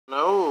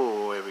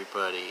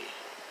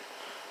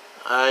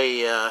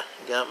I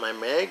got my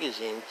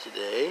magazine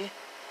today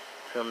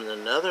from the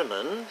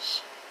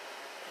Netherlands,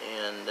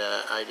 and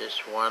I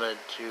just wanted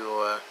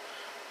to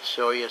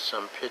show you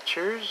some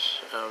pictures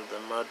of the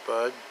mud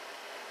bug.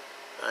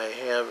 I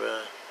have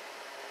a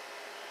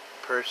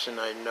person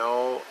I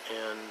know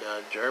in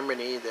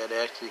Germany that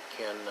actually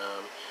can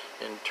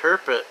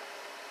interpret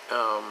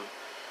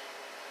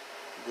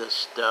this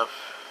stuff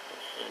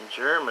in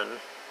German.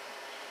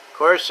 Of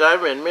course,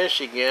 I'm in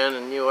Michigan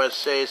and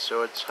USA,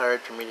 so it's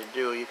hard for me to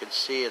do. You can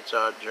see it's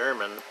all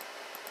German.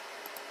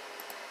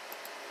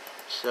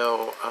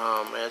 So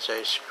as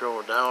I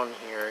scroll down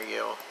here,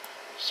 you'll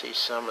see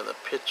some of the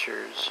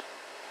pictures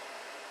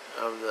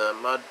of the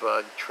mud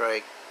bug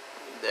trike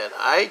that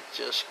I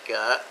just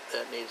got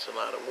that needs a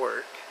lot of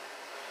work.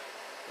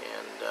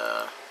 And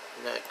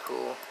isn't that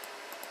cool?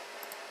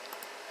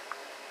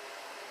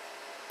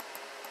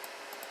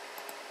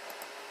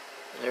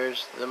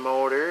 There's the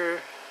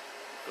motor,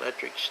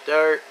 electric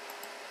start.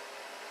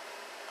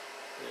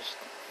 Just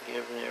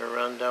giving you a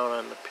rundown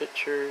on the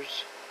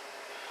pictures.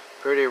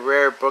 Pretty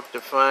rare book to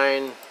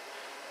find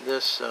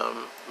this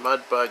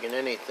mud bug in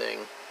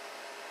anything.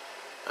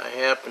 I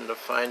happened to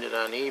find it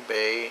on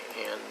eBay,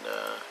 and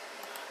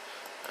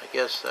I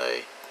guess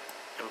I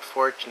am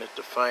fortunate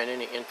to find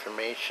any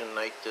information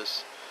like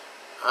this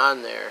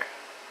on there.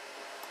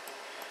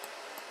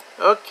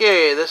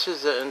 Okay, this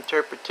is the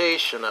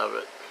interpretation of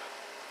it.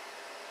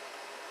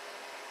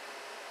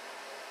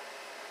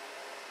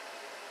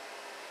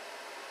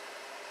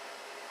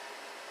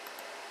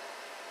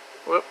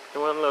 Whoop, I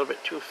went a little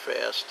bit too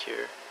fast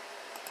here.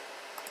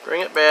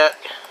 Bring it back.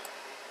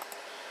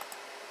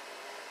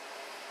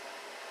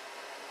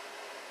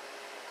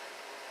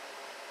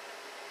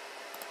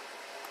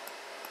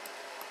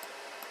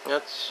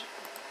 That's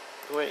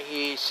what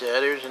he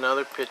said. Here's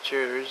another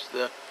picture. There's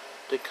the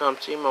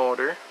Tecumseh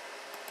motor.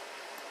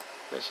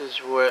 This is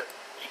what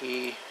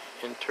he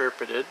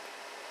interpreted.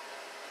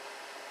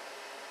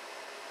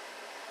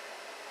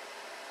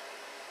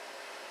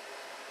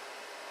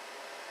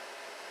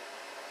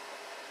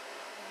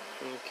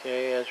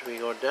 Okay, as we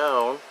go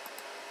down,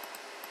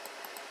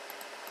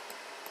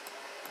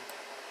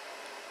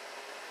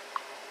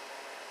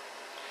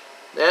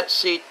 that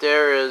seat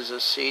there is a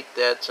seat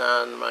that's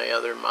on my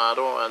other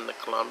model, on the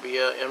Bug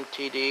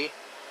MTD.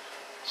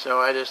 So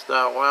I just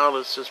thought, well,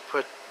 let's just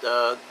put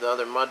the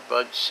other mud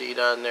bug seat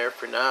on there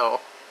for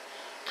now.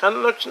 Kind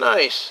of looks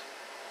nice.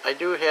 I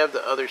do have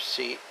the other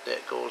seat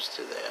that goes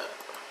to that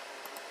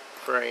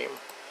frame.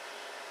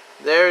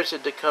 There's a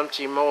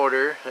Tecumseh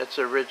motor. That's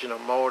the original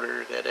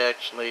motor that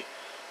actually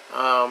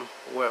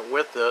went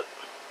with it,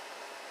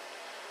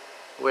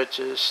 which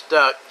is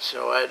stuck,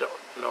 so I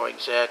don't know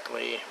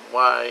exactly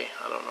why.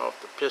 I don't know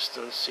if the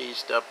piston's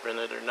seized up in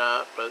it or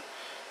not, but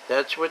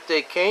that's what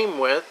they came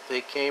with. They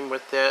came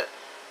with that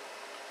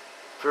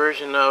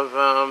version of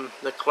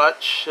the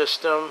clutch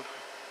system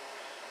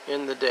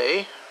in the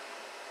day.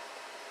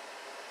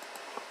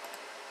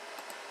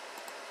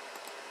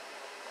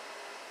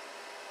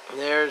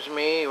 There's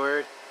me,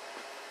 we're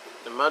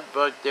the mud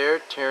bug there,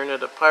 tearing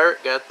it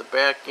apart. Got the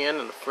back end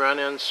and the front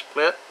end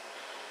split.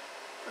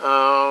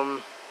 I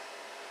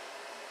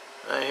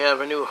have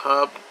a new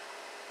hub,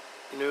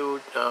 new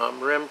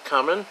rim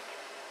coming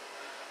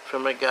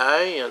from a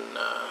guy in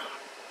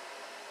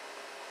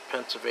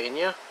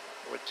Pennsylvania,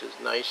 which is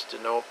nice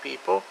to know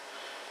people.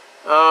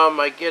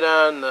 I get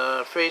on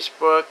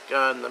Facebook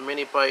on the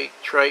mini bike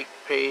trike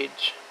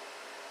page.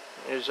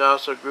 There's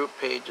also group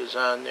pages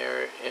on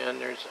there, and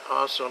there's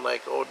also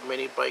like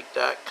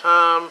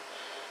oldminibike.com,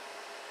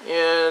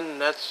 and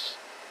that's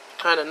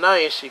kind of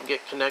nice. You can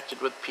get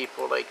connected with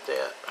people like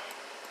that.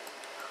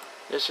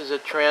 This is a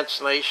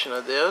translation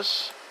of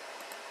this.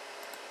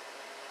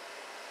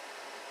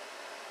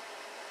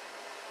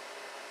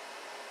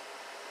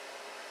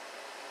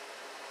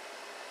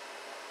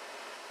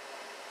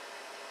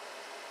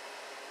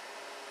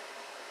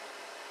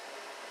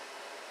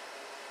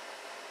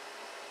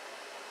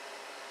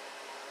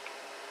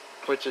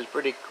 Which is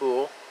pretty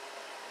cool,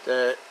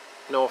 that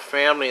no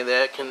family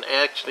that can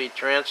actually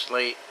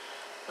translate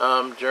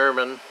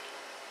German.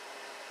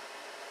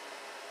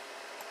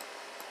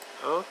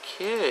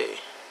 Okay,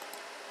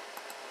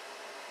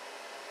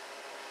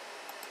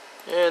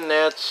 and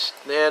that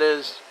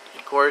is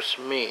of course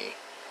me.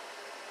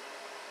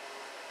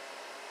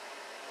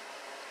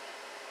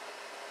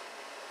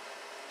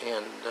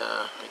 And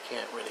I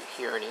can't really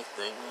hear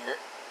anything here.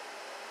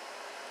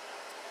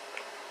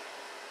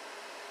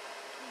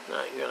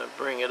 Not gonna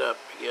bring it up,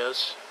 I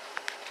guess.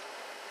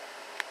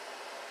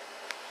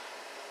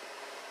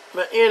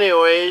 But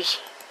anyways,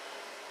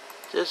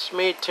 just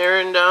me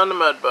tearing down the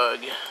mud bug.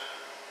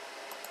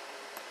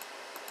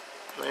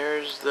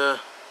 There's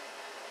the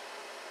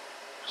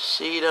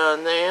seat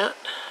on that.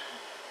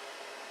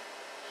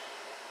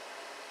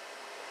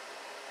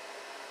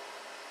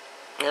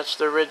 That's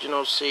the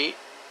original seat.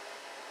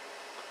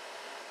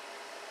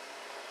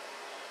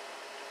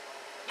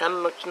 Kind of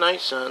looks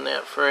nice on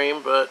that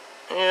frame, but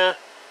yeah,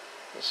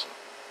 it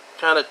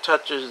kind of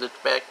touches the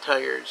back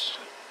tires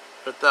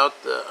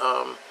without the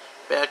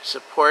back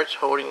supports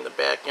holding the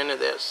back end of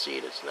that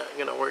seat, it's not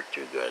going to work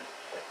too good.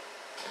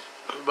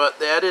 But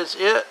that is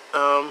it.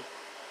 I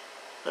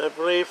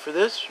believe for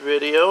this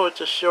video, it's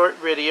a short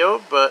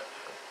video, but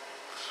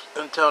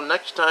until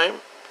next time,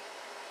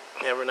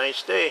 have a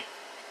nice day.